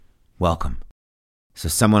Welcome. So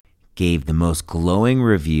someone gave the most glowing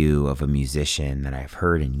review of a musician that I've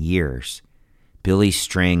heard in years. Billy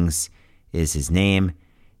Strings is his name,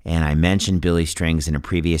 and I mentioned Billy Strings in a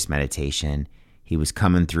previous meditation. He was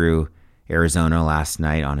coming through Arizona last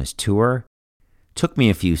night on his tour. Took me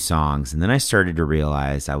a few songs, and then I started to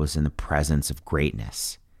realize I was in the presence of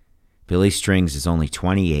greatness. Billy Strings is only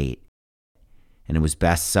 28, and it was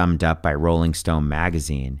best summed up by Rolling Stone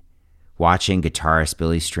magazine. Watching guitarist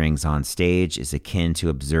Billy Strings on stage is akin to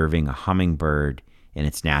observing a hummingbird in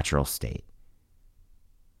its natural state.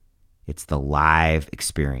 It's the live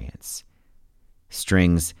experience.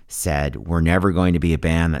 Strings said, "We're never going to be a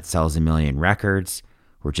band that sells 1 million records.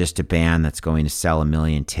 We're just a band that's going to sell 1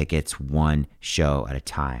 million tickets one show at a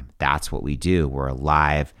time. That's what we do. We're a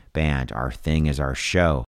live band. Our thing is our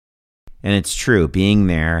show." And it's true. Being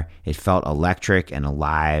there, it felt electric and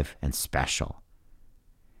alive and special.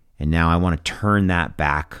 And now I want to turn that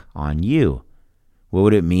back on you. What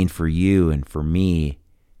would it mean for you and for me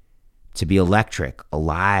to be electric,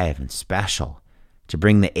 alive, and special, to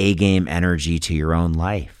bring the A-game energy to your own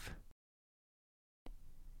life?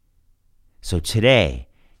 So today,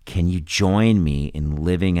 can you join me in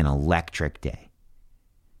living an electric day,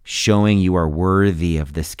 showing you are worthy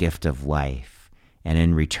of this gift of life, and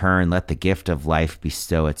in return, let the gift of life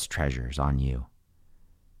bestow its treasures on you?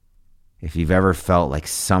 If you've ever felt like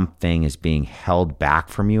something is being held back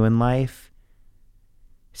from you in life,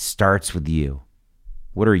 it starts with you.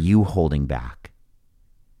 What are you holding back?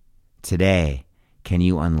 Today, can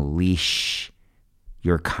you unleash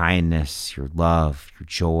your kindness, your love, your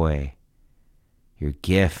joy, your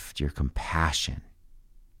gift, your compassion?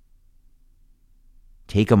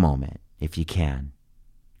 Take a moment, if you can.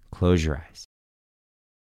 Close your eyes.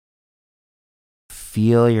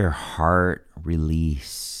 Feel your heart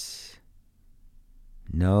release.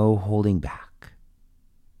 No holding back.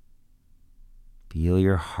 Feel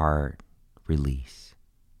your heart release.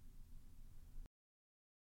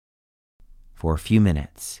 For a few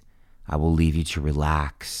minutes, I will leave you to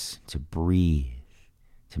relax, to breathe,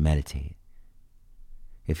 to meditate.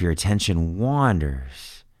 If your attention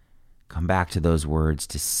wanders, come back to those words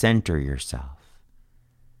to center yourself.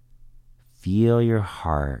 Feel your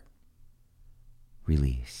heart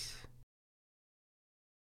release.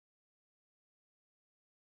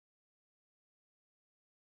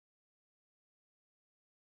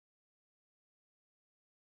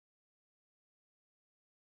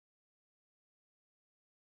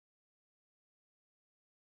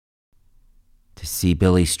 To see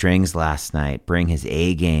Billy Strings last night bring his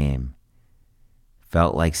A game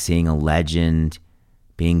felt like seeing a legend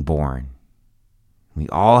being born. We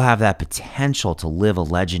all have that potential to live a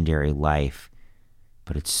legendary life,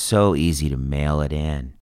 but it's so easy to mail it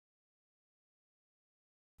in.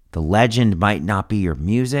 The legend might not be your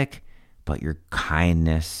music, but your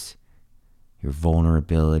kindness, your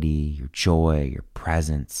vulnerability, your joy, your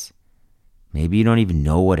presence. Maybe you don't even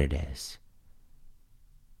know what it is.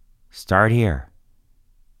 Start here.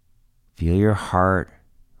 Feel your heart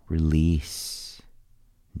release.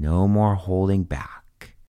 No more holding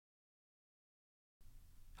back.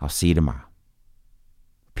 I'll see you tomorrow.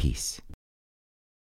 Peace.